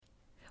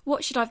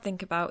What Should I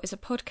Think About is a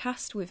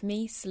podcast with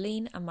me,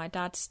 Celine, and my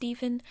dad,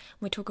 Stephen, and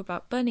we talk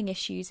about burning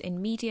issues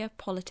in media,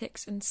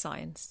 politics and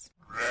science.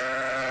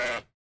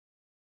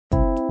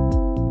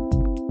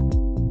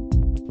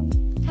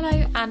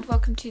 Hello and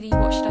welcome to the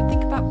What Should I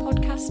Think About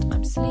podcast.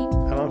 I'm Celine.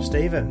 And I'm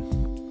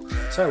Stephen.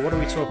 So, what are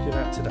we talking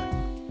about today?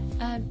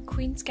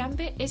 Queen's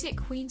Gambit. Is it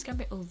Queen's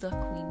Gambit or the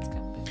Queen's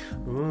Gambit?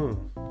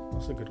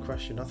 That's a good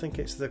question. I think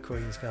it's the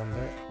Queen's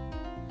Gambit.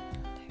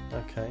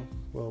 Okay,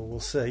 well,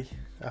 we'll see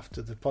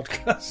after the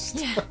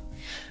podcast. Yeah,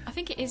 I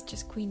think it is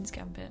just Queen's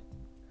Gambit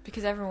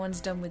because everyone's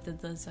done with the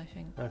thes, I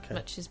think. Okay.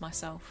 Much as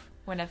myself.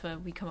 Whenever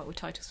we come up with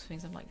titles for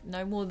things, I'm like,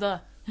 no more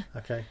the.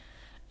 Okay.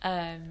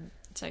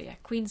 So yeah,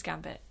 Queen's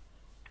Gambit.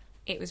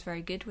 It was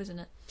very good,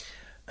 wasn't it?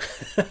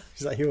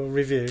 Is that your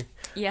review?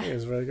 Yeah. It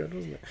was very good,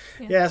 wasn't it?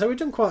 Yeah, so we've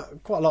done quite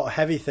a lot of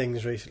heavy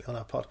things recently on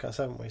our podcast,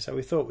 haven't we? So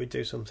we thought we'd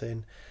do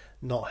something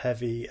not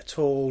heavy at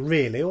all,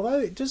 really, although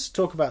it does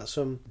talk about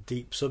some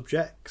deep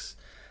subjects.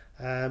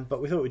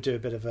 But we thought we'd do a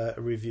bit of a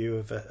review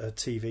of a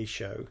TV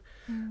show.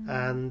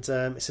 And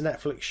it's a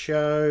Netflix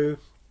show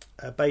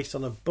based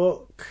on a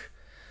book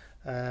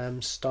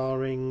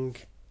starring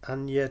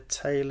Anya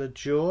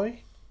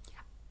Taylor-Joy.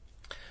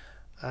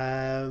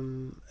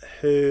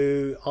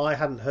 Who I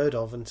hadn't heard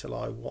of until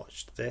I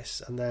watched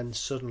this, and then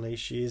suddenly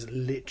she is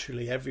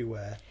literally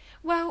everywhere.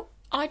 Well,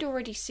 I'd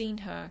already seen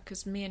her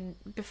because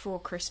before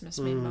Christmas,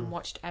 me and Mum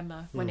watched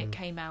Emma when it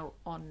came out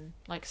on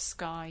like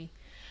Sky.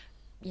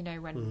 You know,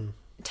 when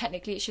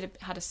technically it should have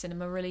had a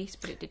cinema release,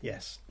 but it didn't.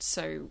 Yes.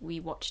 So we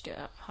watched it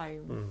at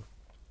home.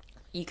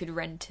 You could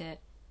rent it,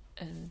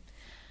 and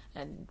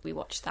we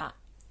watched that.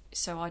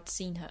 So I'd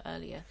seen her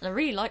earlier, and I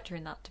really liked her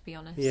in that, to be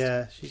honest.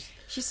 Yeah,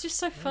 she's just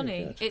so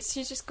funny.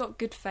 She's just got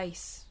good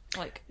face,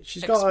 like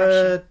she's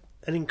expression. got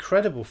an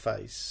incredible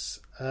face.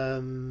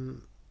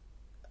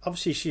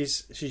 Obviously,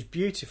 she's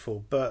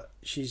beautiful, but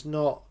she's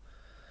not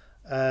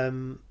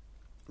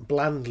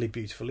blandly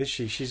beautiful, is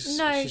she?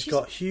 She's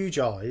got huge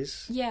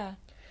eyes. Yeah,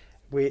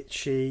 which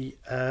she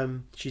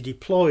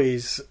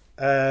deploys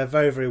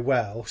very, very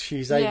well.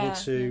 She's able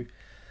to.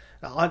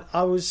 Yeah.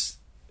 I was.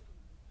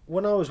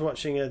 When I was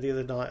watching her the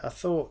other night, I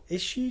thought,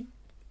 is she,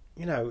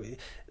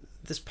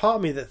 there's part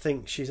of me that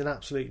thinks she's an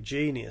absolute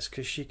genius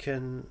because she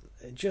can,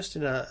 just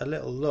in a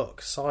little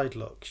side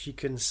look, she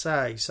can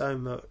say so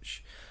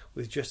much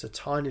with just a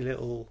tiny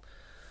little,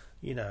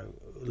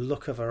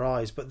 look of her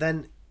eyes. But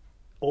then,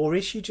 or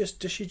does she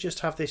just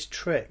have this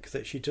trick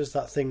that she does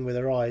that thing with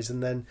her eyes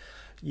and then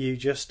you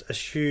just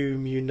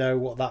assume you know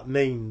what that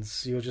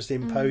means? You're just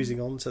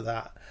imposing onto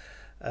that.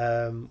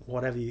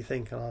 Whatever you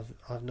think, and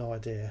I've no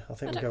idea. I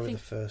think we'll go with the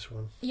first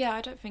one. Yeah,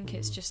 I don't think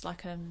it's just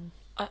like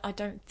I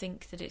don't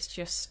think that it's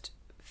just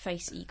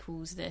face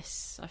equals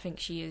this. I think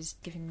she is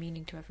giving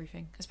meaning to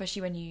everything,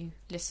 especially when you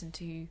listen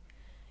to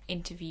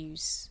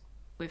interviews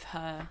with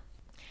her.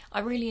 I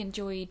really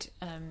enjoyed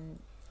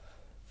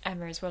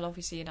Emma as well,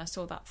 obviously, and I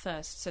saw that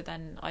first. So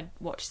then I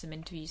watched some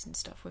interviews and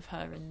stuff with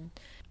her, and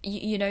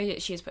you know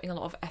that she is putting a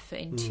lot of effort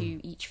into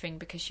each thing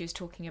because she was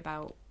talking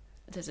about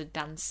there's a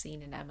dance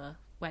scene in Emma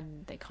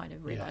when they kind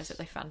of realise that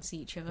they fancy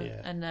each other.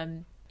 Yeah.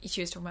 And she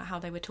was talking about how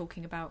they were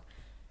talking about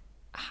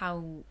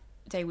how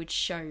they would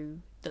show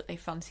that they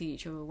fancy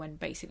each other when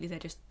basically they're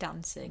just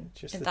dancing.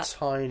 Just the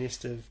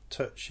tiniest of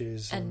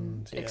touches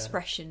and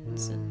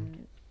expressions.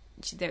 And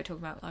they were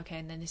talking about, okay,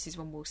 and then this is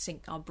when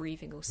our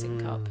breathing will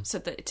sync up. So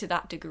that to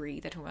that degree,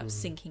 they're talking about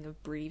syncing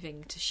of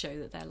breathing to show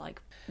that they're like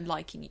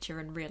liking each other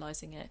and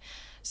realising it.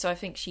 So I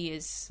think she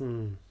is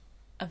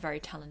a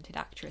very talented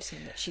actress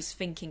in that she's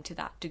thinking to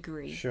that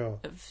degree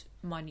of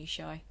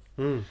minutiae.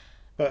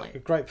 But a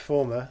great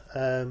performer.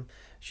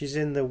 She's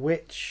in The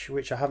Witch,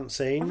 which I haven't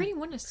seen. I really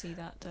want to see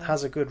that, though.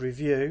 Has a good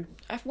review.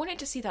 I've wanted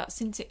to see that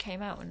since it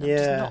came out, and I'm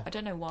just not. I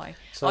don't know why.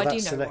 So I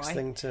that's do know the next why.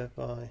 thing to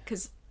buy.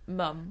 Because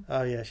Mum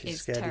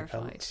she's is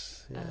terrified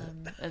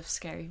of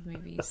scary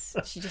movies.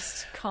 She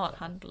just can't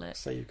handle it.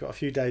 So you've got a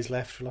few days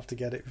left. We'll have to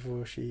get it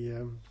before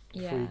you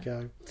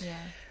go.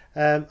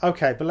 Yeah.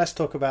 Okay, but let's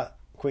talk about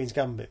Queen's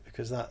Gambit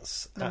because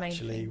that's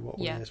actually what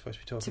we're supposed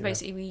to be talking about. So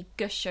basically, we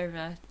gush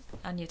over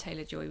Anya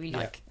Taylor-Joy. We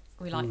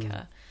like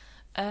her.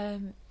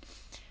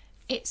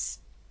 It's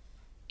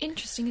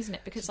interesting, isn't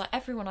it? Because like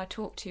everyone I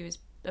talk to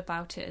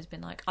about it has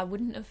been like, I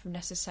wouldn't have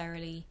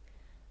necessarily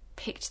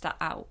picked that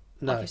out.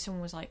 No. Like if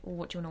someone was like, "Oh,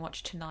 what do you want to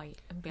watch tonight?"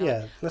 and be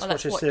like, let's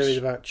watch a series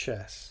about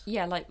chess.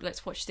 Yeah, like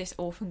let's watch this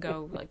orphan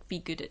girl like be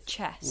good at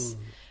chess.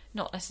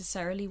 Not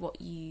necessarily what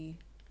you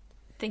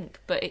think,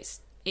 but it's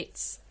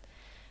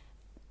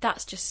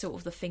that's just sort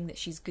of the thing that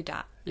she's good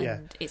at,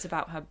 and it's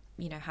about her,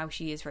 how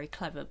she is very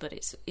clever. But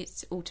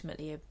it's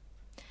ultimately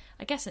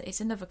I guess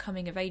it's another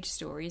coming of age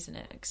story, isn't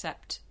it?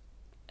 Except,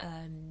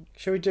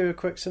 shall we do a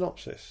quick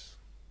synopsis?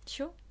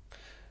 Sure.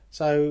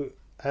 So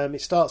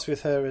it starts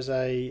with her as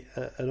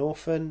an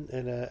orphan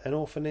in an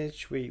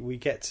orphanage. We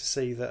get to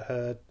see that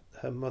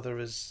her mother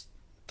has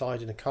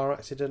died in a car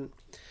accident.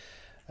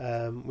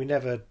 We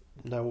never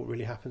know what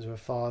really happened to her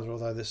father,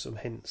 although there's some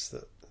hints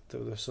that there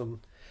was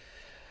some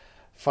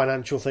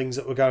financial things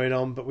that were going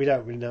on, but we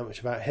don't really know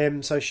much about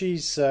him. So she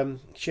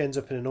ends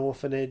up in an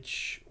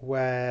orphanage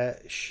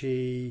where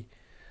she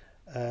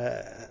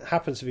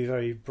happens to be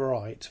very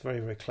bright,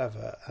 very, very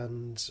clever,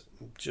 and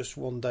just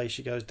one day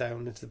she goes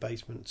down into the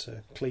basement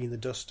to clean the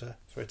duster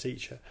for a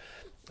teacher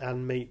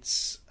and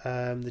meets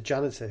the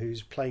janitor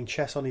who's playing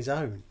chess on his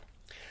own.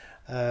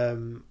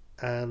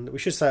 And we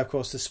should say, of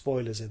course, there's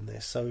spoilers in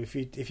this, so if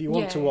you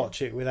want to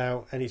watch it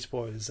without any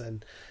spoilers,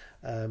 then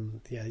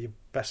you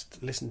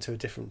best listen to a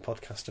different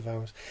podcast of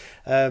ours.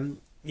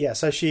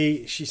 So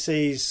she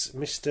sees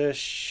Mr.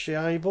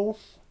 Scheibel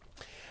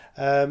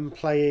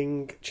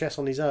playing chess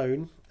on his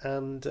own,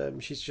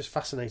 and she's just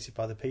fascinated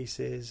by the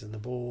pieces and the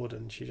board,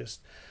 and she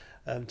just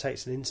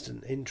takes an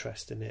instant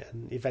interest in it,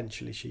 and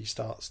eventually she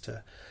starts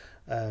to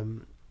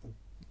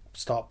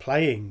start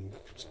playing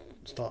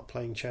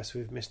chess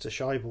with Mr.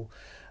 Scheibel.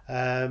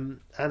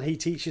 And he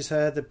teaches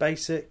her the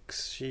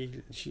basics.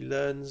 She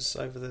learns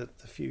over the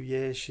few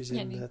years she's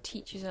in. He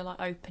teaches her like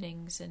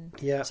openings and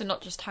so not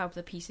just how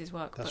the pieces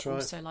work, but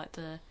also like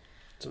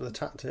some of the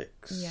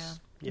tactics.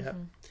 Yeah.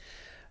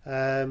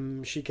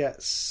 Mm-hmm. She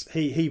gets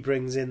he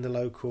brings in the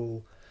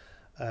local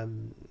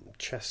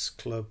chess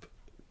club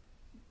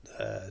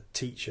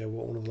teacher,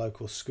 one of the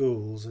local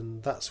schools,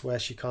 and that's where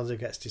she kind of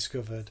gets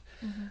discovered.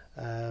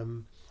 Mm-hmm.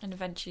 And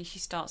eventually she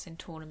starts in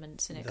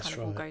tournaments, and it kind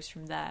of all goes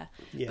from there.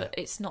 Yeah. But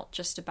it's not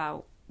just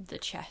about the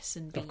chess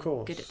and being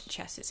good at the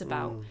chess. It's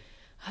about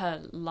her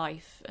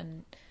life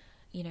and,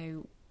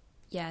 the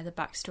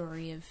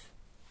backstory of,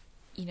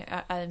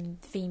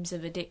 themes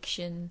of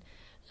addiction,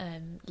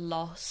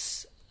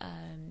 loss,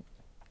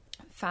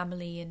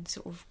 family, and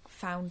sort of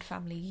found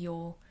family,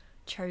 your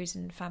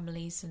chosen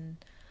families,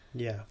 and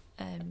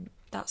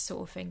that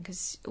sort of thing.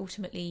 Because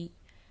ultimately,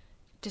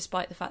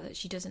 despite the fact that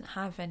she doesn't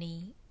have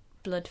any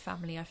blood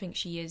family, I think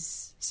she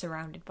is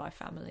surrounded by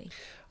family.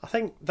 I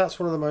think that's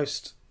one of the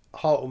most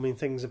heartwarming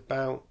things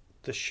about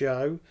the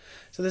show.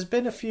 So there's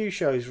been a few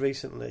shows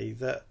recently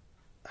that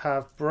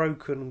have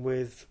broken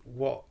with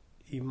what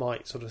you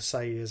might sort of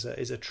say is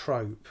a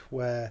trope,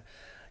 where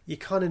you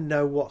kind of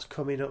know what's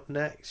coming up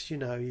next.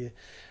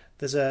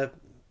 There's a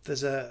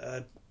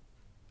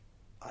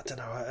I don't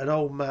know, an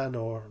old man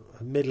or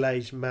a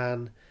middle-aged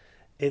man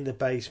in the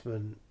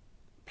basement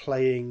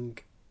playing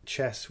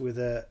chess with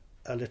a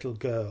little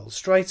girl.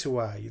 Straight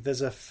away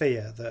there's a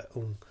fear that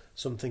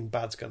something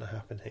bad's going to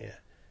happen here,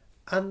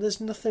 and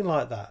there's nothing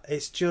like that.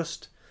 It's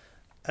just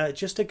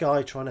a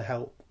guy trying to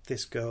help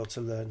this girl to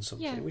learn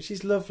something, which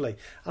is lovely,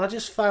 and I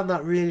just found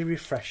that really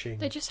refreshing.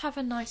 They just have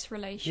a nice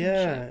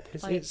relationship.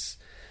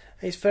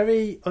 It's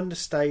very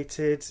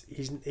understated.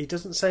 He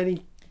doesn't say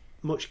any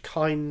much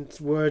kind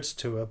words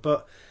to her,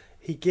 but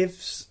he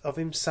gives of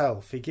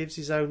himself. He gives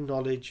his own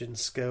knowledge and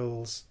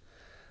skills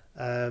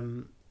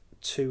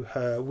to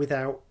her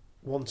without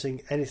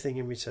wanting anything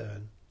in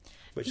return,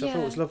 which I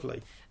thought was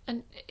lovely.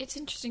 And it's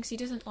interesting because he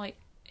doesn't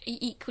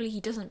he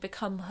doesn't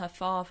become her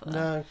father.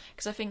 No,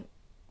 because I think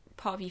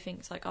part of you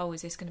thinks like, oh,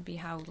 is this going to be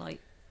how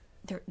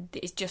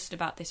it's just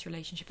about this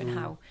relationship and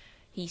how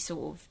he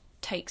sort of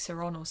takes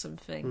her on or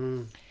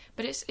something.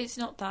 But it's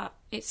not that.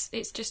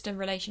 It's just a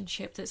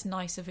relationship that's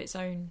nice of its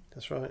own.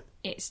 That's right.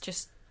 It's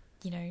just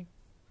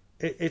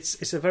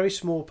it's a very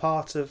small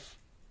part of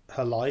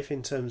her life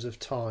in terms of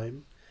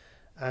time,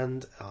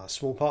 and a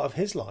small part of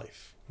his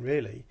life,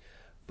 really.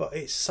 But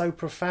it's so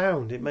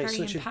profound. It makes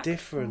such a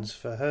difference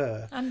for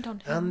her. And on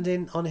him.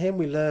 And on him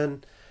we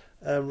learn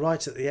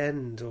right at the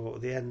end, or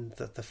the end,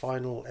 that the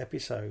final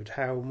episode,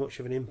 how much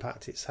of an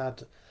impact it's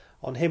had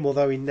on him.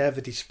 Although he never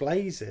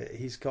displays it,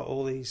 he's got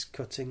all these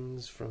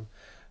cuttings from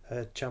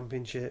her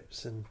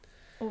championships and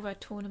all their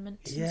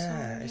tournaments.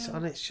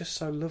 And it's just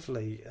so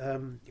lovely.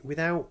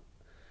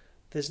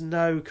 There's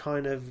no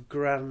kind of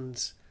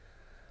grand...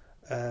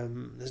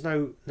 there's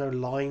no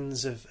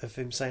lines of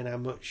him saying how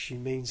much she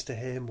means to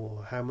him,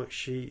 or how much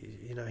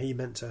he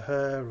meant to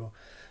her, or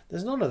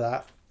there's none of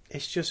that.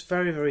 It's just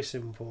very, very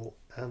simple,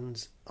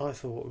 and I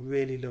thought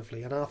really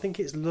lovely. And I think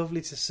it's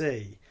lovely to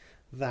see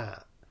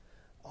that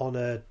on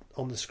the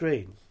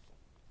screen,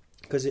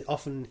 because it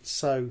often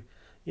so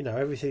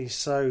everything's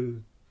so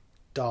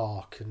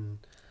dark and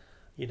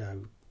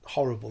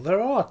horrible.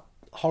 There are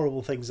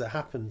horrible things that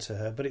happen to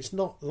her, but it's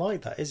not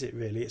like that, is it?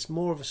 Really, it's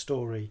more of a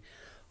story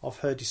of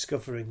her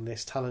discovering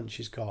this talent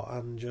she's got,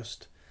 and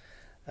just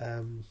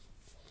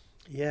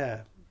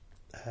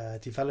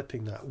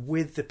developing that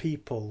with the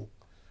people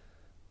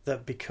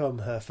that become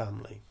her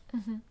family.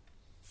 Mm-hmm.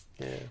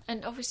 Yeah.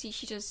 And obviously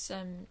she does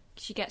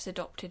she gets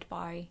adopted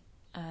by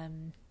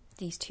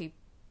these two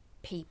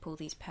people,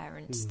 these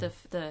parents.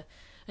 The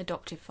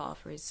adoptive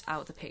father is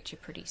out of the picture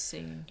pretty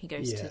soon. He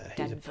goes to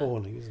Denver. He's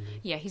appalling, isn't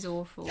he? Yeah, he's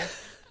awful.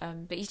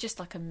 But he's just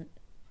like a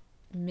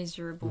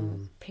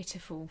miserable,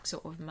 pitiful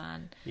sort of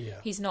man.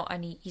 Yeah. He's not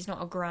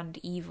a grand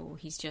evil.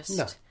 He's just...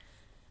 No.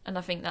 And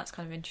I think that's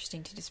kind of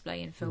interesting to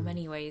display in film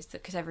anyway, is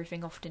that because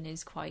everything often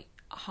is quite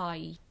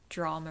high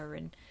drama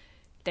and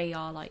they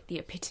are like the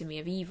epitome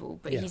of evil,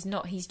 but he's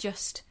not. He's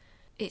just...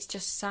 It's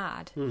just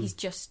sad. He's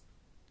just...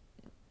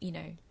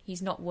 he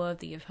he's not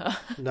worthy of her.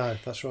 No,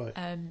 that's right.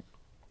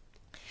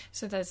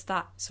 So there's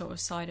that sort of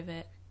side of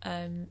it.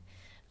 And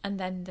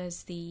then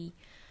there's the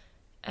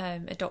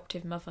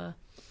adoptive mother.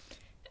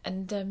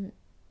 And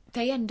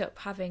they end up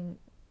having...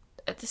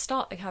 At the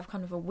start, they have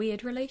kind of a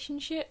weird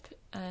relationship.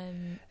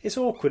 It's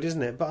awkward,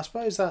 isn't it? But I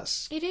suppose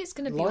that's... It is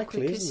going to be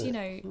awkward because, you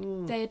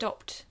know, they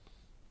adopt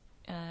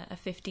a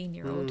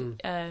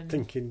 15-year-old.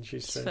 Thinking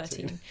she's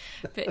 13.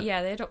 But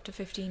yeah, they adopt a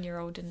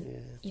 15-year-old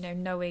and, you know,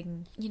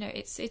 knowing... You know,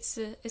 it's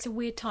a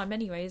weird time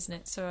anyway, isn't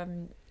it? So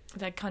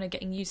they're kind of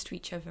getting used to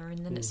each other,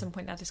 and then at some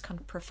point they have this kind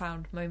of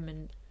profound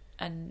moment,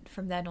 and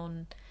from then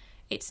on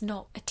it's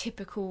not a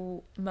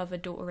typical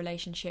mother-daughter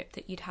relationship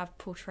that you'd have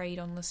portrayed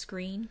on the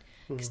screen,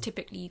 because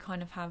typically you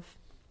kind of have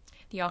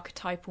the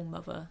archetypal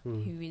mother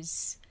who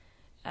is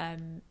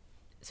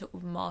sort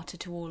of martyr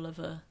to all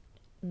other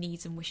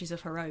needs and wishes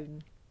of her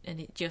own, and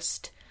it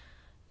just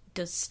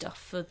does stuff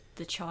for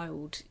the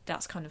child.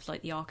 That's kind of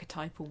like the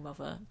archetypal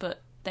mother,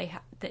 but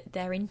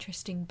they're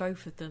interesting,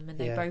 both of them, and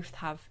they both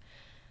have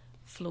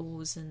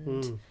flaws,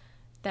 and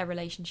their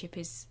relationship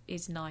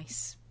is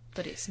nice,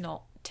 but it's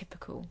not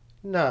typical.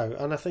 No,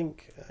 and I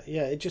think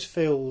it just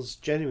feels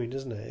genuine,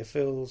 doesn't it? It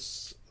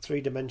feels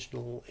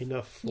three-dimensional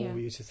enough for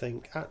you to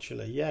think,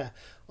 actually,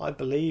 I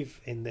believe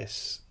in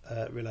this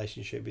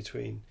relationship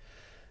between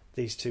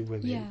these two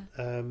women.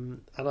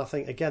 And I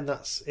think again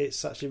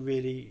it's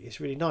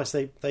really nice.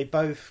 They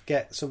both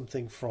get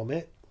something from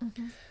it.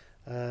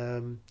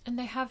 And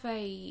they have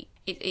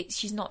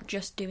she's not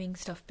just doing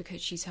stuff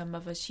because she's her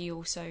mother. She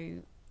also,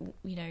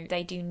 you know,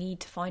 they do need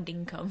to find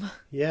income.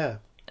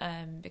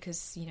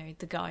 Because, you know,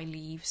 the guy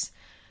leaves,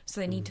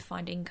 so they need to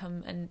find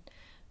income, and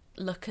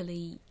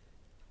luckily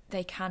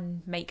they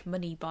can make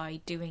money by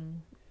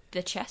doing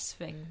the chess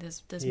thing.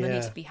 There's money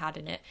to be had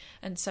in it,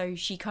 and so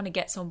she kind of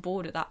gets on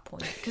board at that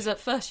point, because at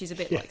first she's a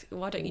bit like,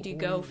 why don't you do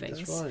girl things?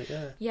 That's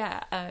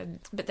right,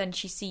 but then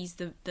she sees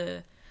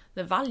the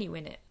value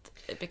in it,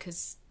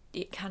 because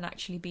it can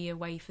actually be a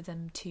way for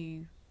them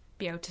to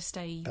be able to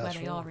stay where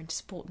they are and to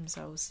support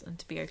themselves and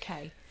to be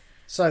okay.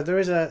 So there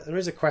is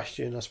a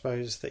question, I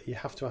suppose, that you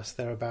have to ask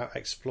there about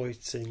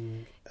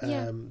exploiting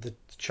the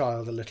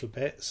child a little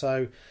bit.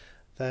 So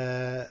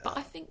there, but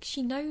I think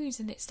she knows,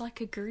 and it's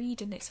like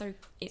agreed, and it's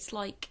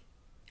like,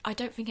 I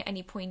don't think at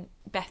any point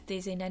Beth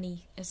is in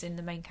any, as in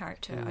the main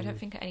character, I don't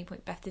think at any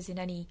point Beth is in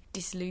any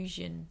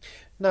disillusion.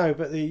 No,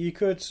 but you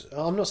could.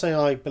 I'm not saying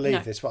I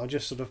believe this, but I'm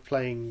just sort of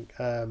playing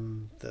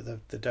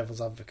the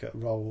devil's advocate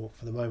role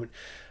for the moment.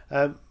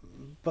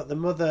 But the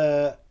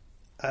mother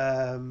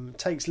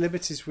takes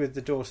liberties with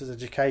the daughter's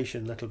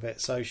education a little bit,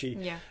 so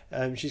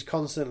she's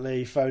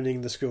constantly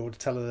phoning the school to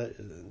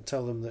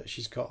tell them that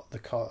she's got a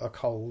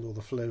cold or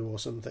the flu or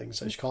something,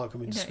 so she can't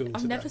come into school today.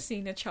 I've never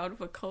seen a child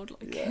with a cold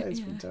like that. It's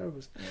been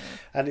terrible.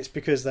 And it's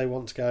because they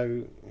want to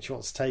go. She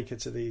wants to take her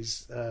to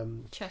these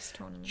chess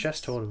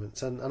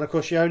tournaments, and of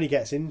course she only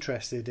gets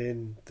interested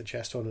in the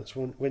chess tournaments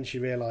when she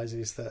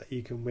realises that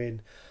you can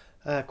win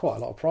quite a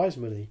lot of prize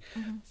money.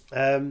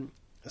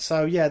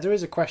 So there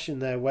is a question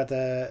there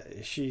whether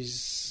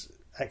she's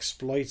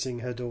exploiting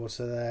her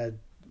daughter there,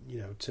 you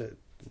know,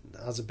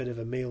 as a bit of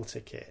a meal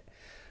ticket.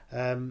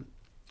 But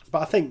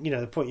I think, you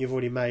know, the point you've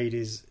already made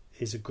is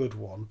a good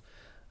one,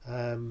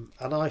 and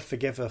I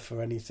forgive her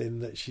for anything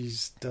that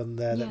she's done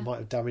there that might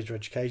have damaged her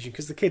education,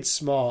 because the kid's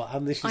smart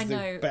and this is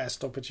the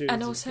best opportunity.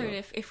 And also,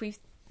 if we,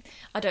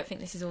 I don't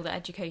think this is all that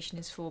education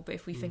is for, but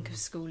if we think of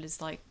school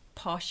as like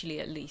partially,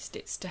 at least,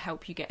 it's to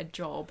help you get a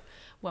job.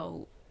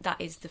 Well, that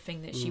is the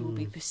thing that she will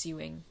be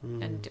pursuing,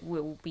 and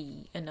will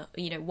be,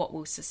 you know, what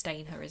will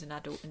sustain her as an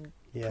adult and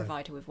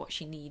provide her with what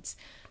she needs.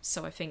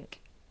 So I think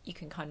you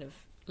can kind of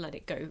let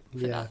it go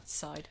for that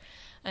side.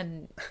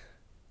 And,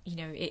 you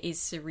know, it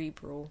is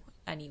cerebral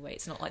anyway.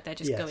 It's not like they're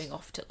just going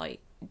off to like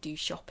do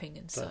shopping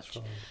and such.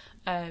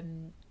 Right.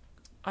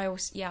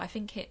 I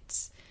think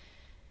it's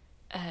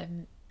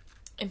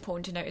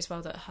important to note as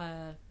well that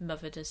her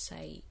mother does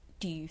say,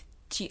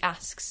 she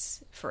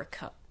asks for a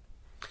cut.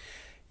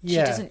 She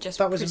doesn't just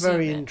that was a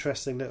very it.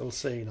 Interesting little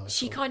scene.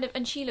 She kind of,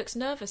 and she looks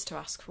nervous to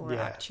ask for it,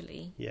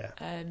 actually.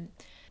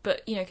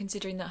 But, you know,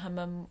 considering that her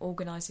mum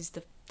organises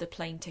the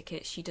plane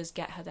tickets, she does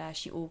get her there,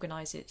 she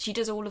organises, she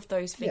does all of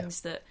those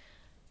things that,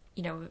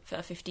 you know,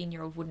 a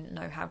 15-year-old wouldn't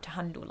know how to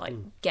handle, like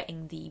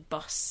getting the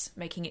bus,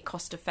 making it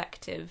cost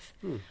effective,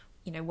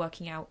 you know,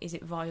 working out, is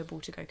it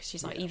viable to go? Because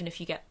she's like, even if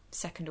you get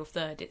second or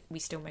third, we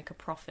still make a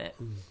profit,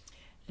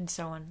 and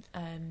so on.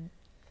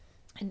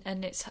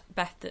 And it's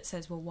Beth that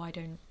says, well, why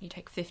don't you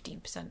take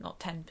 15%, not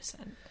 10%?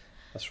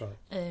 That's right.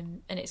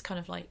 And it's kind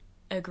of like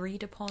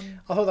agreed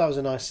upon. I thought that was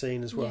a nice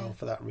scene as well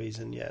for that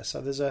reason.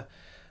 So there's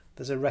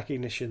a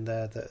recognition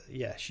there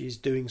that she's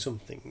doing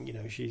something. You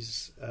know,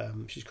 she's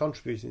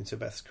contributing to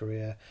Beth's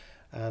career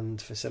and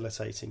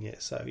facilitating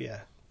it. So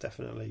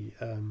definitely,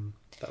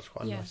 that's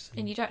quite a nice scene.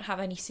 And you don't have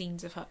any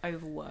scenes of her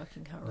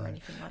overworking her or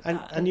anything like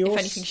that. And if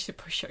anything, she's a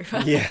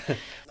pushover.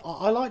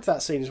 I liked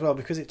that scene as well,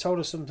 because it told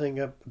us something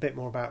a bit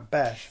more about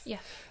Beth.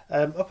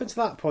 Up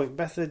until that point,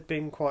 Beth had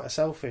been quite a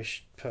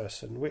selfish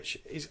person, which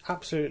is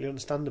absolutely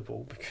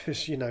understandable,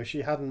 because, you know,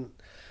 she hadn't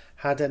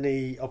had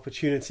any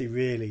opportunity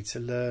really to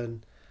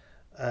learn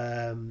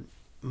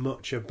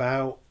much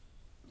about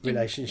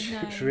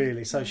relationships,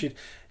 really. So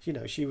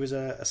she was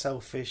a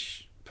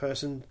selfish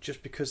person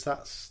just because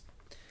that's,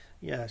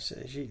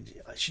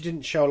 she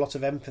didn't show a lot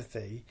of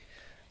empathy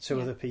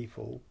to other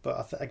people.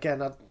 But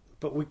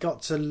but we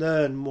got to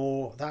learn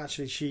more that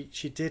actually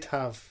she did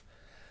have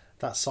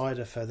that side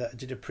of her that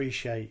did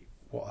appreciate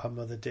what her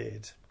mother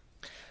did.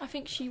 I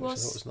think she I thought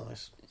was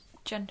nice.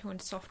 Gentle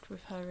and soft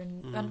with her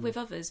and with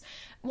others.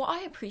 What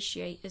I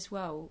appreciate as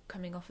well,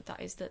 coming off of that,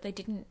 is that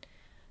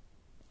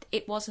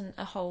it wasn't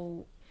a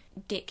whole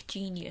dick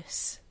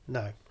genius.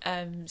 No.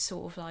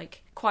 Sort of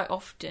like, quite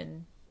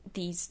often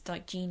these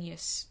like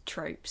genius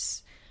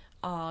tropes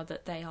are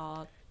that they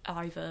are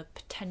either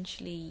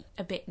potentially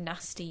a bit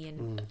nasty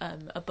and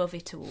above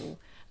it all,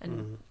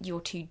 and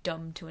you're too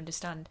dumb to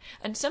understand.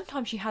 And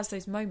sometimes she has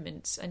those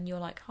moments and you're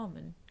like,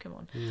 Harmon, come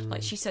on.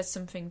 Like she says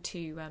something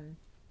to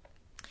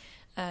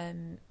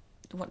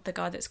the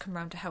guy that's come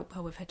round to help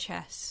her with her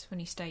chess when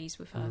he stays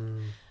with her,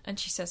 and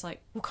she says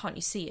like, well, can't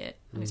you see it?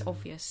 And it's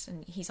obvious.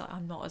 And he's like,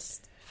 I'm not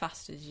as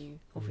fast as you,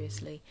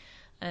 obviously.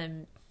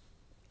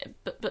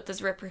 But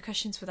there's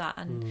repercussions for that,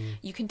 and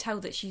you can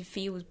tell that she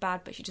feels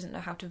bad, but she doesn't know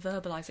how to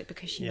verbalise it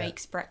because she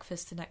makes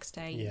breakfast the next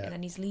day and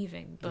then he's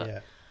leaving.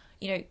 But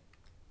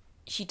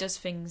she does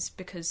things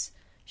because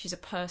she's a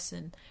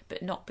person,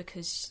 but not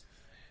because.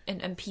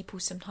 And people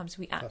sometimes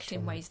we act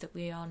in ways that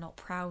we are not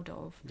proud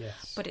of.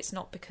 Yes. But it's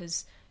not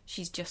because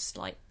she's just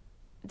like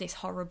this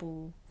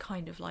horrible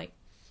kind of like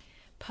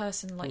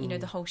person, like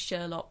the whole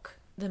Sherlock,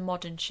 the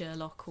modern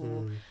Sherlock,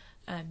 or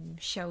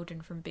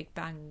Sheldon from Big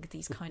Bang.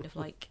 These kind of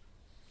like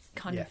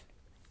of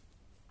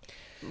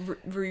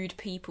rude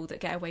people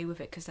that get away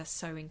with it because they're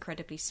so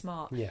incredibly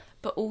smart. Yeah.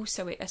 But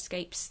also it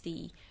escapes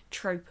the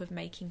trope of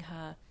making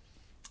her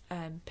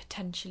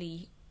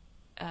potentially.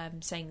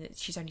 Saying that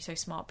she's only so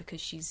smart because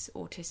she's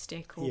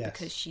autistic or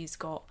because she's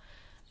got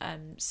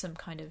some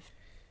kind of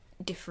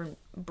different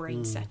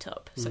brain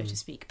setup, so to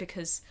speak,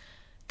 because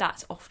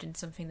that's often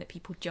something that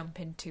people jump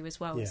into as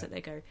well, is that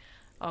they go,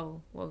 oh,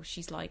 well,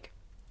 she's like,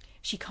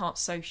 she can't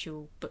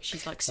social, but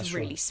she's like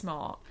really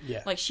smart.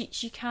 Yeah. Like she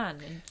can.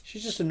 And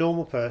she's just a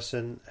normal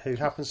person who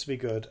happens to be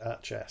good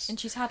at chess. And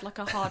she's had like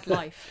a hard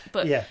life,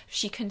 but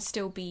she can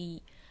still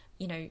be,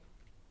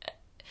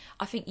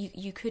 I think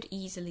you could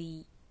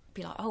easily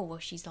be like, oh, well,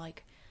 she's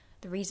like,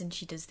 the reason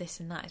she does this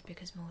and that is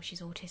because, well,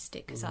 she's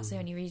autistic, because that's the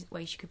only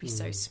way she could be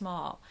so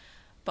smart.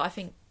 But I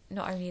think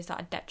not only is that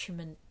a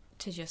detriment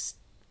to just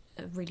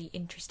a really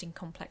interesting,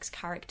 complex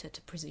character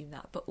to presume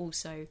that, but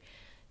also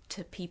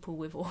to people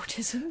with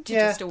autism to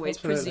just always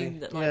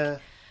presume that,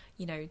 like,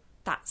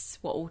 that's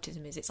what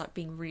autism is. It's like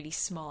being really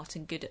smart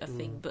and good at a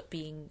thing, but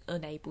being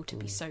unable to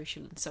be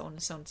social and so on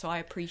and so on. So I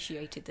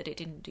appreciated that it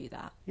didn't do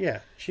that. Yeah,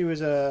 she was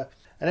an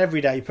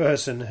everyday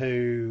person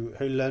who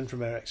learned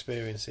from her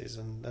experiences,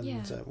 and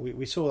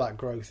we saw that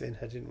growth in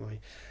her, didn't we?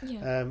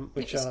 Yeah.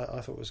 Which I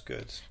thought was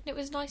good. It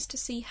was nice to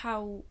see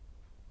how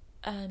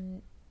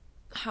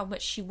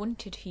much she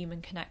wanted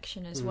human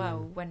connection as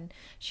well. When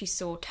she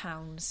saw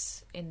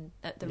Towns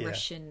at the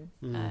Russian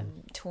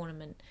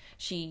tournament,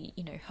 she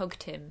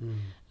hugged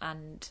him,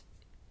 and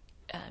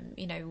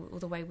all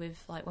the way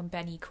with like when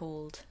Benny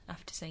called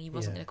after saying he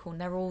wasn't going to call,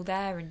 and they're all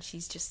there, and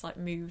she's just like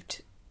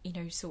moved,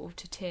 sort of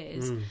to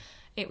tears.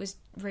 It was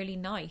really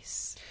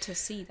nice to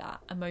see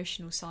that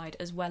emotional side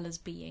as well as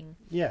being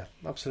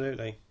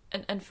absolutely.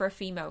 And for a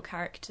female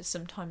character,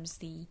 sometimes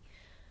you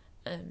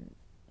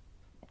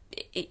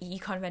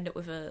kind of end up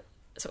with a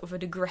sort of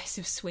an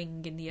aggressive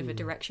swing in the other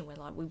direction, where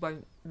like we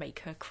won't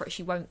make her cry,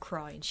 she won't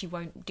cry and she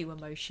won't do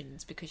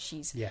emotions because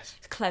she's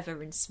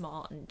clever and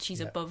smart and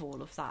she's above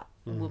all of that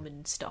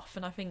woman stuff.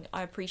 And I think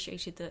I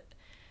appreciated that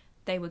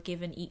they were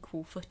given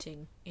equal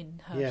footing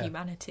in her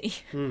humanity,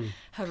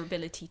 her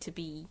ability to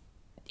be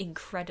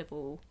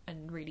incredible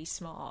and really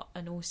smart,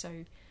 and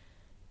also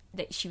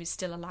that she was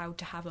still allowed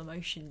to have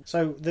emotions.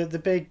 So the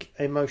big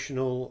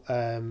emotional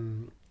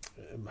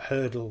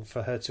hurdle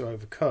for her to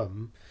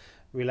overcome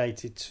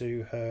related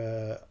to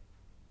her,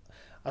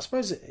 I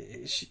suppose,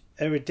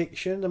 her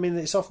addiction. I mean,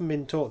 it's often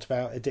been talked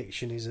about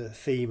addiction is a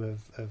theme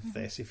of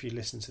this, if you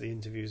listen to the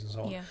interviews and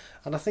so on.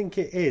 And I think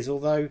it is,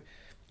 although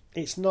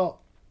it's not,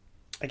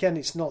 again,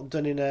 it's not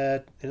done in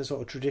a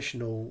sort of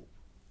traditional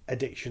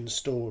addiction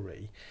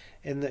story,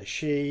 in that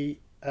she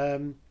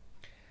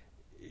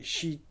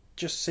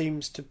just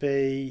seems to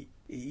be,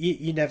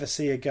 you never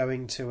see her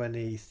going to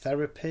any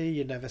therapy,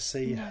 you never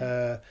see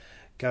her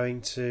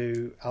going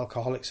to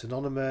Alcoholics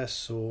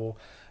Anonymous or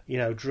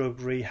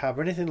drug rehab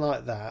or anything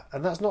like that.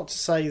 And that's not to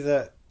say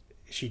that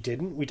she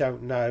didn't, we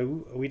don't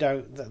know,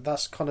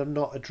 that's kind of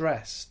not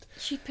addressed.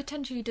 She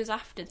potentially does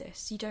after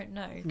this, you don't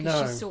know,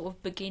 because she's sort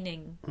of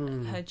beginning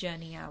her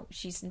journey out.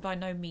 She's by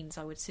no means,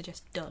 I would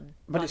suggest, done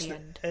by the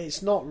end.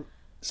 It's not,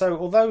 so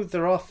although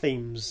there are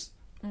themes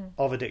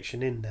of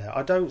addiction in there,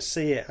 I don't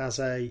see it as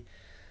a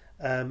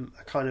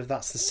kind of,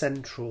 that's the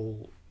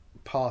central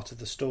part of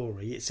the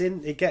story.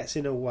 It gets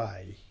in a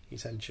way,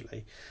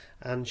 essentially,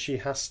 and she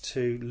has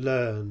to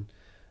learn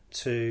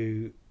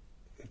to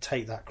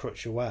take that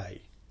crutch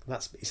away.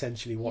 That's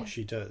essentially what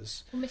she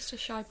does. Well, Mr.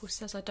 Scheibel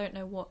says, I don't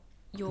know what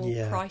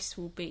your price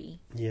will be.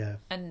 Yeah.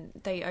 And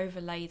they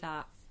overlay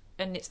that.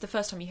 And it's the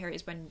first time you hear it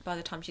is when, by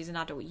the time she's an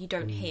adult, you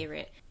don't hear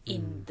it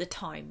in the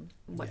time.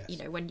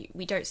 When,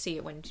 we don't see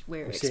it when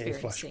we're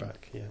experiencing. See it in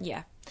flashback,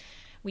 yeah.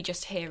 We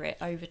just hear it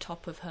over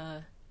top of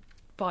her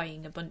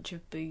buying a bunch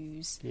of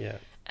booze. Yeah.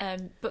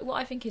 But what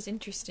I think is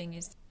interesting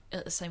is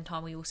at the same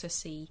time we also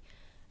see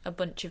a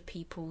bunch of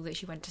people that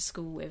she went to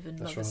school with and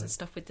mothers and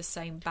stuff with the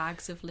same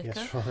bags of liquor.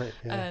 That's right,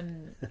 yeah.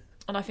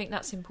 And I think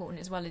that's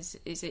important as well, is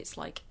it's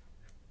like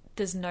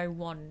there's no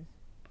one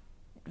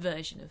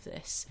version of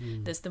this.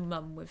 There's the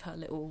mum with her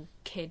little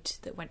kid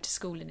that went to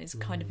school and is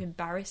kind of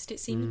embarrassed, it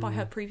seems, by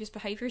her previous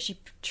behaviour. She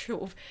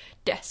sort of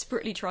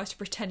desperately tries to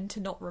pretend to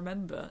not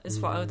remember, as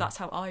far that's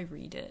how I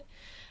read it.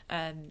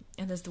 And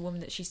there's the woman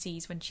that she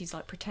sees when she's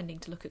like pretending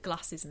to look at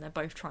glasses and they're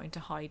both trying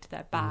to hide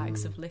their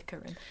bags of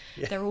liquor, and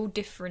they're all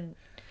different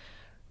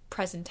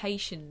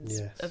presentations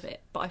of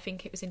it. But I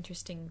think it was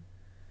interesting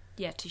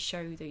to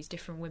show those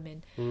different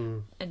women,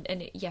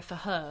 and for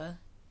her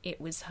it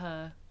was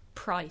her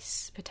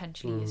price,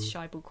 potentially, as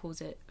Scheibel calls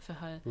it, for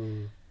her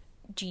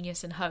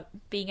genius and her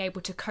being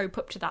able to cope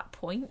up to that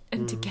point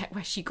and to get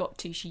where she got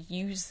to. She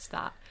used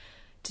that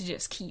to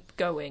just keep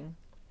going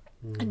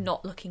and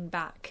not looking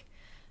back,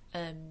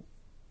 and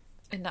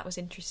that was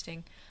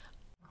interesting.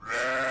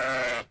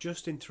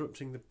 Just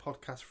interrupting the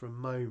podcast for a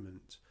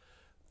moment,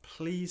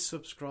 please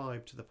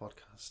subscribe to the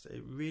podcast.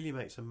 It really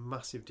makes a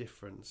massive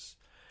difference,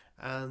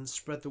 and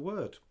spread the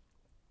word.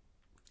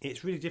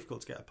 It's really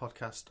difficult to get a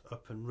podcast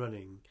up and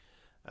running.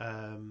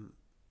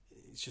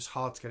 It's just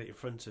hard to get it in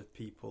front of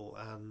people,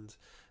 and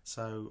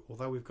so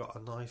although we've got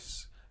a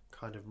nice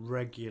kind of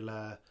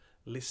regular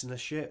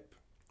listenership,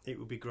 it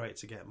would be great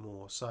to get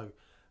more. So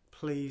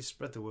please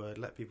spread the word,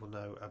 let people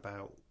know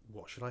about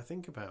What Should I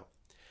Think About.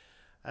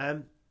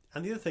 And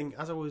the other thing,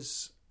 as I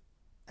was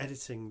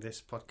editing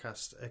this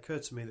podcast, it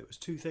occurred to me that there was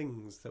two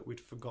things that we'd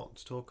forgotten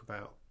to talk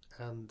about,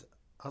 and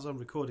as I'm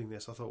recording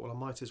this I thought, well, I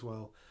might as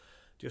well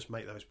just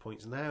make those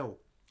points now.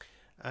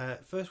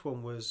 First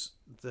one was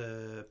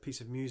the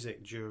piece of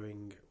music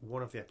during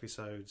one of the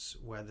episodes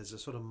where there's a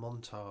sort of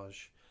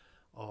montage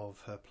of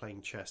her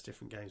playing chess,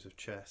 different games of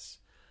chess,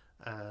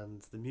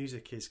 and the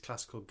music is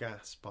Classical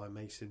Gas by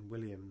Mason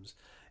Williams.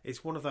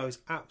 It's one of those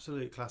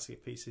absolute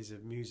classic pieces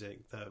of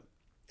music that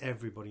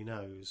everybody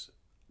knows,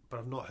 but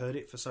I've not heard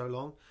it for so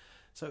long,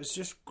 so it's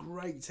just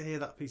great to hear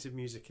that piece of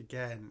music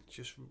again. It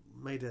just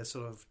made a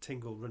sort of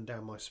tingle run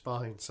down my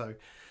spine. So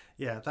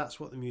yeah, that's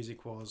what the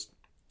music was.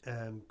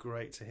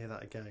 Great to hear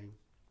that again.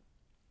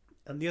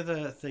 And the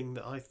other thing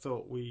that I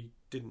thought we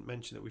didn't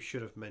mention that we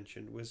should have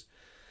mentioned was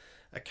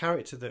a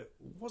character that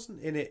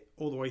wasn't in it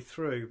all the way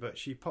through, but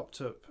she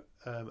popped up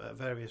at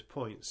various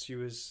points. She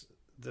was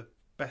the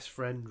best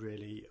friend,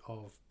 really,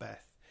 of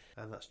Beth,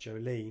 and that's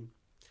Jolene,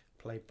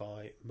 played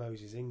by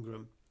Moses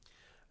Ingram.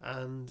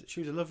 And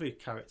she was a lovely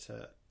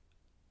character,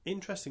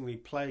 interestingly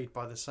played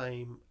by the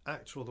same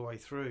actor all the way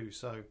through.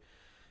 So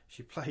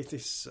she played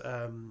this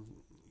young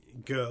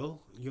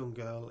girl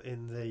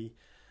in the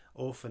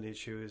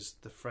orphanage who was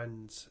the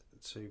friend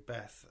to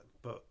Beth,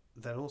 but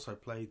then also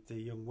played the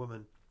young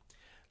woman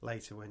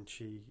later when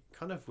she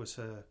kind of was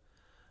her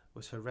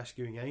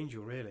rescuing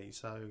angel, really.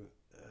 So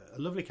a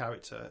lovely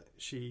character.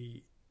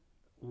 She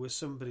was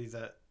somebody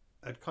that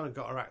had kind of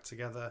got her act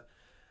together,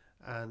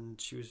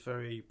 and she was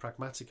very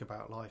pragmatic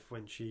about life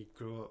when she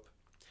grew up,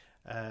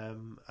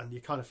 and you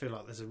kind of feel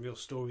like there's a real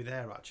story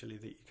there actually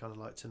that you kind of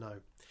like to know.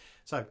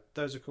 So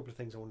those are a couple of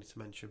things I wanted to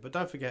mention, but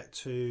don't forget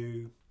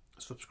to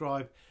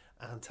subscribe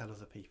and tell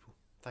other people.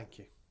 Thank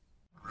you.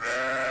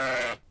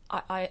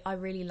 I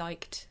really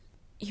liked,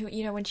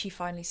 you know, when she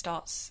finally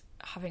starts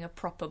having a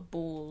proper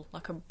bawl,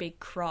 like a big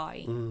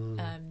cry,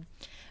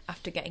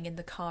 after getting in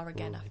the car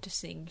again, after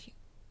seeing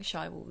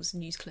Scheibel's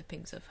news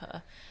clippings of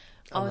her.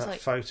 I was like,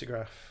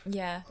 photograph.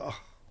 Yeah. Oh.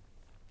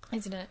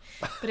 Isn't it?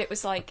 But it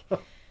was like,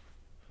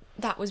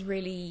 that was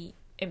really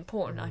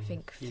important, I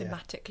think,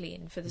 thematically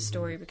and for the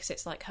story, because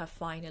it's like her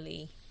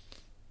finally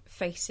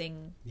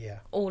facing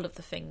all of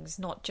the things,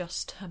 not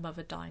just her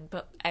mother dying,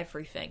 but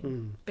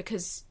everything.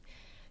 Because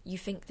you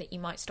think that you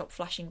might stop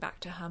flashing back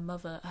to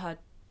her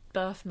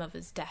birth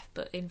mother's death,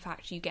 but in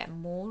fact you get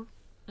more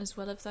as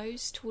well of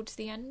those towards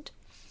the end.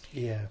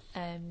 Yeah.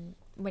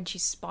 When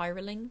she's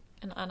spiralling,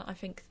 and I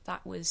think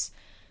that was,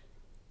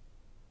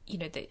 you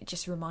know,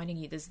 just reminding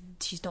you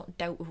she's not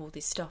dealt with all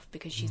this stuff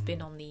because she's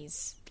been on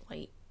these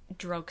like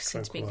drugs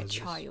since being a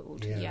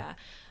child,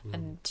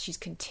 and she's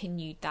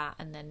continued that,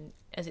 and then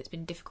as it's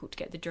been difficult to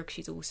get the drugs,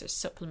 she's also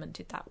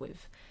supplemented that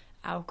with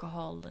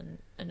alcohol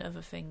and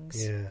other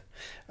things.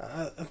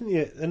 I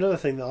think another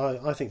thing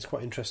that I think is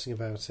quite interesting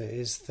about it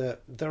is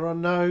that there are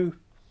no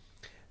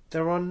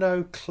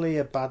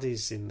clear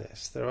baddies in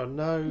this. There are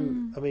no.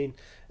 I mean,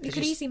 you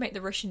could easily make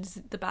the Russians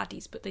the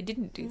baddies, but they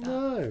didn't do that.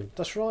 No,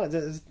 that's right.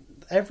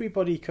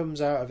 Everybody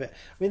comes out of it.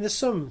 I mean, there's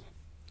some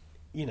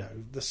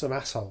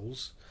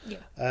assholes. Yeah.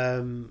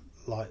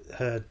 Like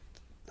her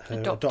her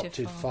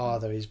adopted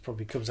father is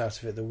probably comes out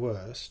of it the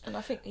worst. And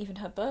I think even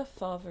her birth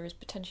father is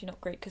potentially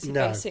not great, because he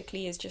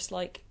basically is just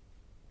like,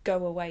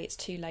 go away, it's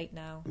too late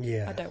now.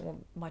 Yeah. I don't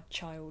want my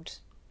child.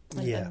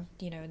 And,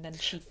 and then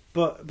she...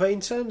 But in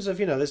terms of,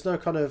 there's no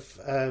kind of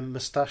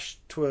moustache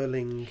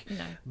twirling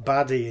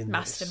baddie in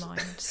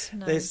masterminds.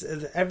 This.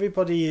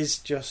 Everybody is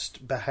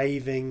just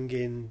behaving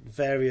in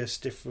various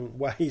different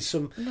ways.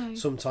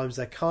 Sometimes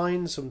they're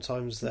kind,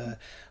 sometimes they're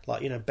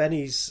like,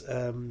 Benny's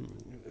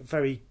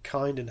very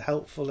kind and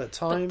helpful at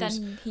times. But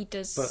then he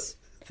does... But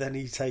then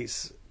he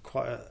takes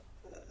quite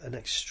an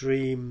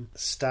extreme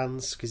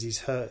stance because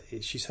she's hurt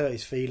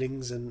his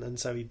feelings, and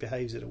so he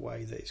behaves in a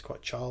way that is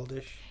quite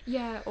childish.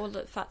 Yeah, or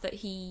the fact that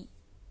he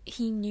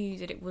knew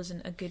that it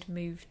wasn't a good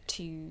move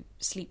to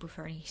sleep with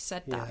her, and he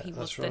said that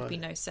there'd be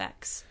no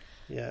sex.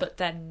 Yeah. But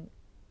then,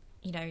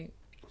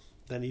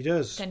 then he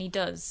does.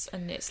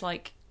 And it's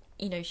like,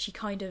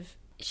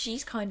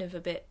 she's kind of a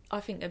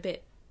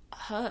bit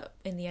hurt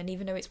in the end,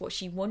 even though it's what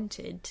she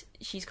wanted.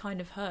 She's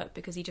kind of hurt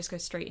because he just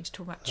goes straight into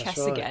talking about chess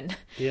again.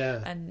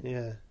 Yeah.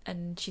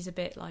 And she's a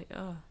bit like,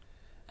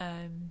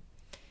 and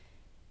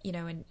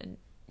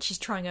she's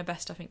trying her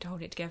best, I think, to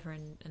hold it together,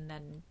 and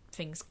then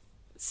things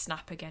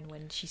snap again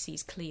when she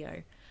sees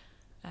Cleo,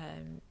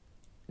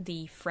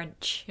 the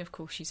French, of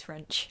course she's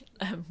French,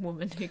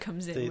 woman who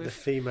comes in with... The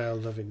female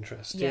love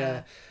interest.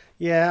 Yeah.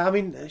 I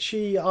mean,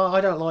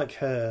 I don't like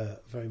her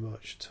very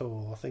much at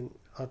all. I think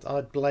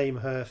I'd blame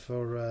her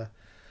for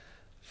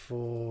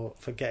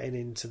getting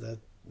into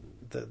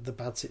the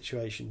bad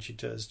situation she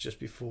does just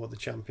before the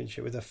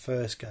championship with her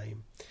first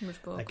game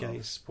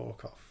against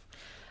Borkov.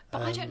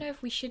 But I don't know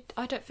if we should.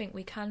 I don't think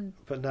we can.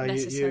 But no,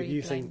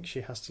 you think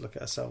she has to look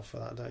at herself for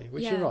that, don't you?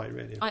 Which you're right,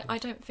 really. I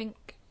don't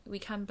think we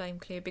can blame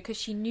Cleo, because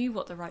she knew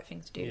what the right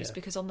thing to do is,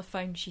 because on the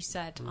phone she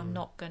said, "I'm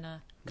not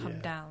gonna come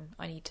down.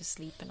 I need to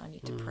sleep and I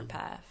need to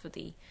prepare for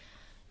the,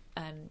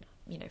 for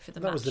the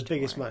match." That was the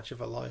biggest match of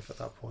her life at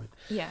that point.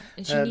 Yeah,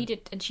 and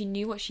she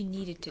knew what she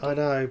needed to do. I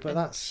know,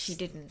 but she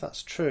didn't.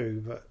 That's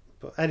true, but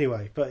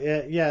anyway,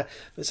 yeah.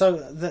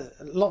 So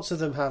lots of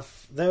them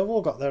they've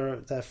all got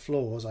their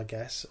flaws, I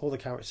guess. All the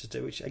characters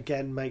do, which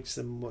again makes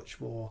them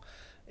much more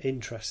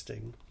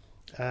interesting.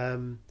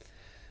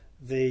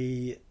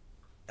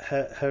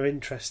 Her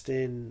interest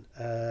in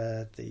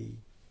the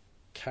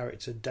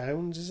character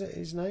Downs, is it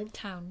his name?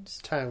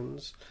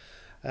 Towns.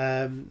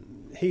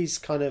 He's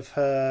kind of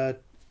her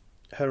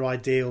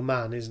ideal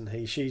man, isn't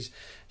he?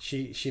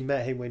 She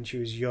met him when she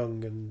was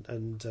young,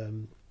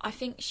 and I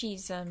think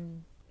she's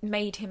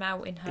made him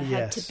out in her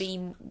head to be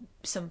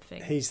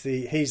something. He's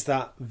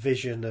that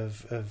vision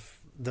of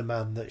the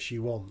man that she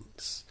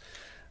wants.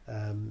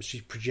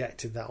 She's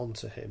projected that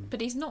onto him, but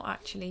he's not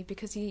actually,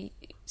 because he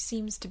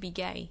seems to be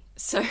gay.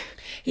 So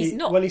he's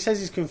not. Well, he says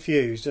he's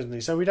confused, doesn't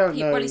he? So we don't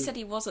know. Well, he said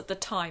he was at the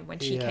time when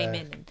she came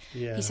in, and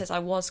he says I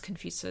was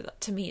confused. So that,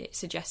 to me, it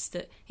suggests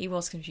that he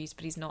was confused,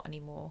 but he's not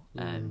anymore.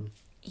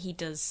 He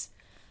doesn't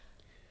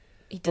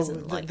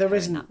like her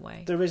in that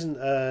way. There isn't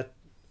a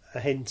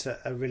hint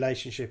at a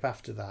relationship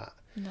after that.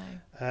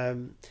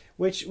 No.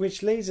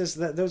 Which leads us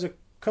that there was a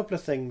couple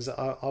of things that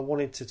I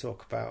wanted to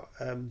talk about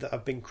that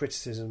have been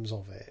criticisms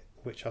of it,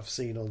 which I've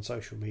seen on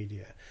social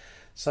media.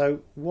 So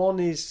one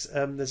is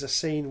there's a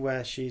scene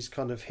where she's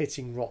kind of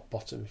hitting rock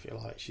bottom, if you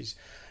like. She's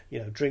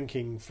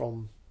drinking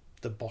from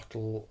the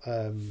bottles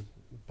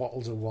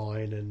of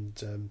wine,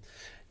 and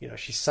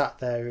she sat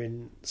there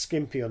in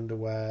skimpy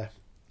underwear,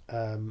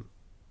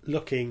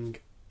 looking,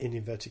 in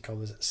inverted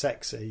commas,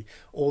 sexy,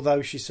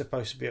 although she's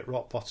supposed to be at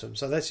rock bottom.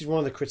 So this is one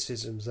of the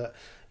criticisms, that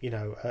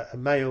a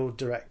male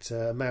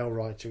director, a male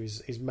writer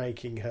is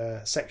making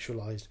her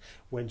sexualized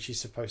when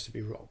she's supposed to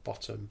be rock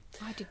bottom.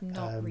 I did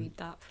not read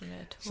that from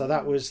it. So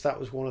that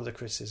was one of the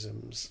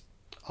criticisms.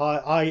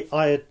 I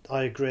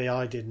agree.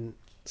 I didn't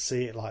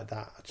see it like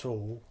that at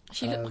all.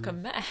 She looked like a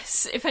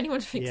mess. If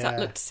anyone thinks that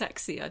looked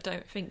sexy, I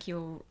don't think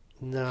you're...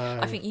 No.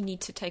 I think you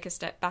need to take a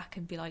step back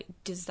and be like,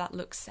 does that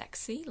look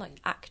sexy? Like,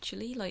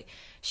 actually? Like,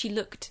 she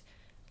looked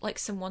like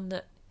someone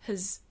that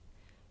has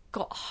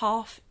got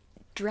half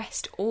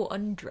dressed or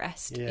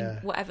undressed,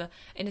 in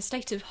a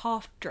state of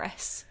half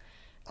dress.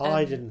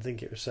 I didn't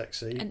think it was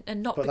sexy,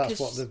 and not but because...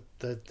 that's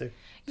what the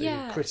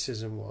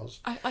criticism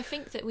was. I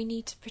think that we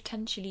need to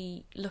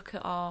potentially look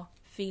at our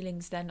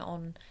feelings then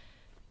on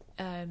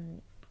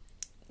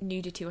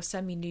nudity or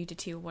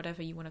semi-nudity or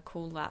whatever you want to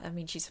call that. I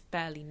mean, she's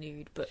barely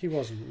nude, but she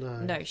wasn't.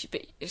 No,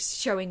 but it's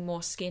showing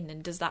more skin,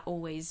 and does that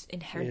always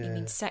inherently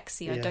mean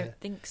sexy? I don't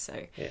think so.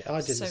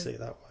 I didn't see it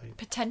that way.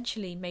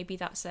 Potentially, maybe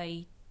that's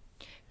a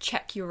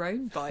check your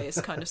own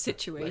bias kind of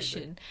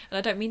situation. And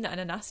I don't mean that in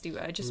a nasty way.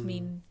 I just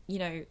mean,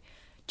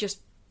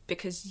 just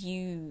because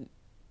you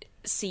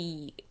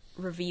see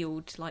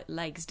revealed like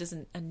legs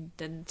doesn't, and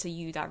then to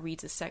you that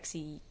reads as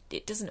sexy,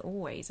 it doesn't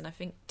always. And I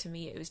think to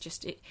me it was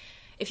just it.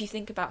 If you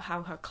think about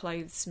how her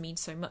clothes mean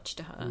so much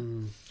to her,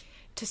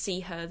 to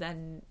see her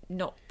then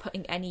not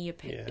putting any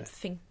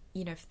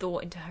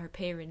thought into her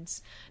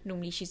appearance.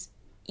 Normally she's,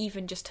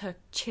 even just her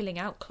chilling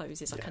out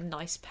clothes is like a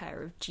nice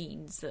pair of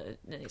jeans and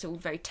it's all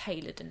very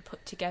tailored and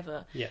put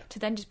together. To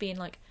then just being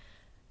like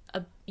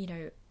a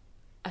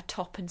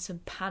top and some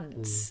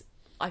pants.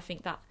 I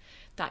think that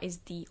is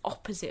the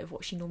opposite of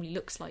what she normally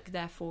looks like.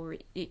 Therefore,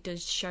 it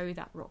does show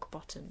that rock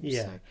bottom.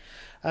 Yeah, so.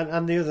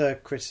 And the other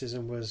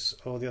criticism was,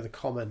 or the other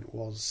comment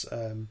was,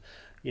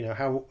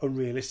 how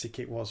unrealistic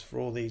it was for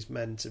all these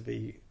men to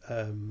be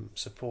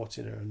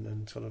supporting her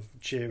and sort of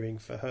cheering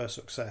for her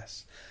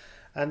success.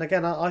 And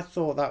again, I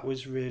thought that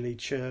was really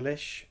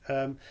churlish.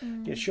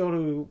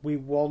 Surely we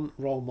want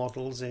role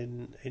models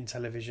in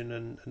television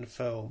and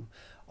film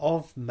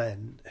of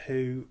men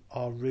who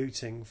are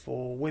rooting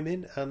for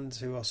women and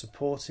who are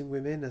supporting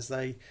women as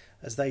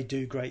they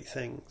do great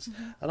things.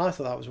 And I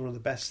thought that was one of the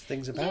best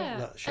things about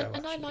that show.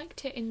 And I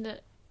liked it in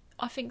that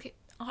I think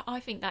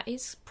that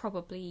is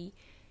probably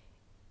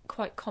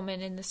quite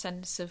common in the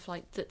sense of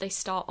like that they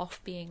start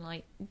off being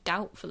like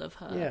doubtful of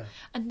her,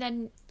 and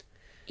then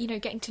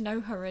getting to know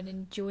her and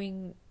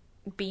enjoying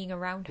being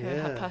around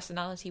her, her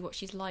personality, what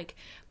she's like,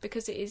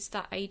 because it is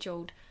that age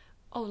old.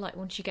 Like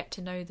once you get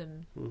to know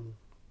them.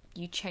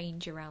 You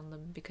change around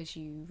them because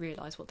you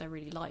realise what they're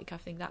really like. I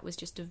think that was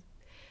just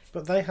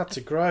But they had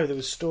to grow. There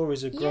was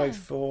stories of growth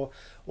for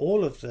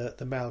all of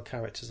the male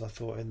characters, I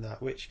thought, in that.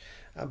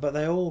 But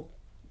they all,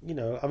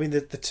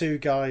 the two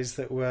guys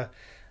that were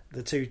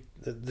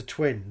the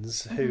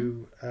twins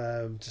who,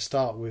 to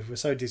start with, were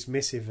so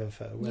dismissive of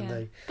her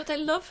But they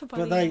love her.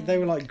 But they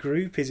were like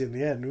groupies in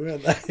the end,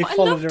 weren't they? They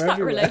followed her everywhere.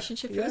 That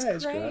relationship. It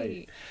was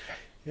great.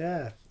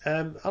 Yeah,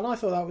 and I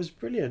thought that was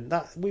brilliant.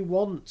 That we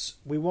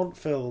want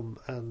film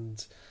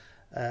and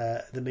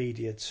the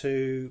media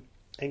to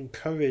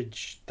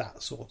encourage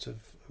that sort of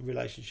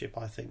relationship.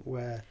 I think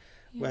where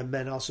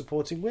men are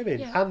supporting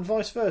women and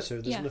vice versa.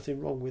 There's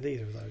nothing wrong with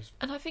either of those.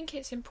 And I think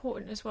it's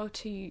important as well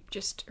to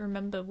just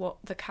remember what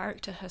the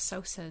character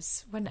herself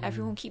says when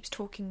everyone keeps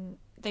talking.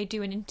 They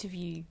do an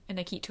interview and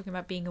they keep talking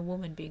about being a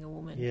woman.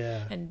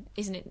 And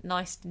isn't it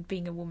nice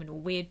being a woman or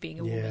weird being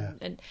a woman?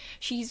 And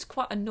she's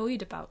quite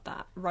annoyed about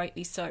that,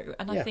 rightly so.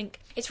 And I think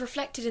it's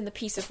reflected in the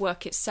piece of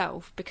work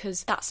itself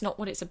because that's not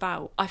what it's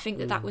about. I think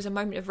that was a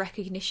moment of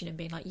recognition and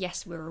being like,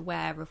 yes, we're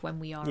aware of when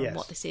we are and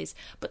what this is,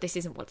 but this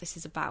isn't what this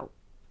is about.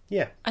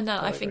 Yeah, and then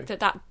I think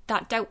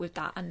that dealt with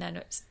that, and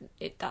then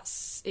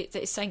it's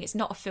saying it's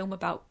not a film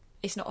about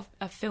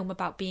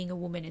being a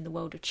woman in the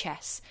world of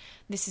chess.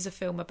 This is a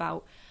film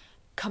about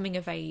coming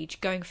of age,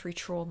 going through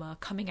trauma,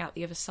 coming out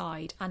the other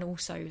side, and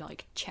also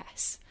like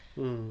chess.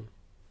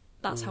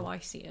 That's how I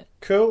see it.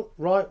 Cool.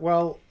 Right.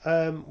 Well,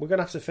 we're going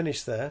to have to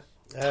finish there.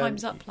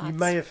 Time's up, lads. You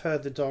may have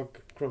heard the dog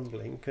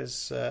grumbling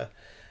because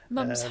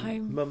Mum's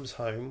home. Mum's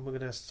home. We're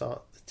going to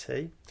start the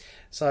tea.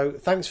 So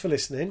thanks for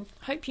listening.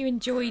 Hope you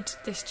enjoyed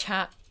this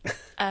chat.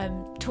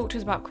 Talk to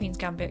us about Queen's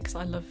Gambit because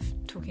I love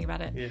talking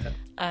about it.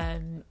 Yeah.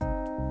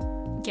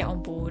 Get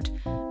on board.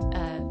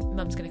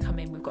 Mum's going to come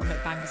in. We've got to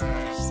make bangers and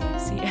mash.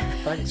 So see ya.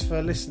 Thanks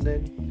for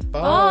listening.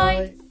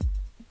 Bye.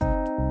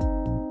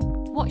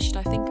 What Should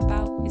I Think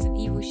About is an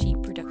Evil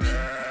Sheep production.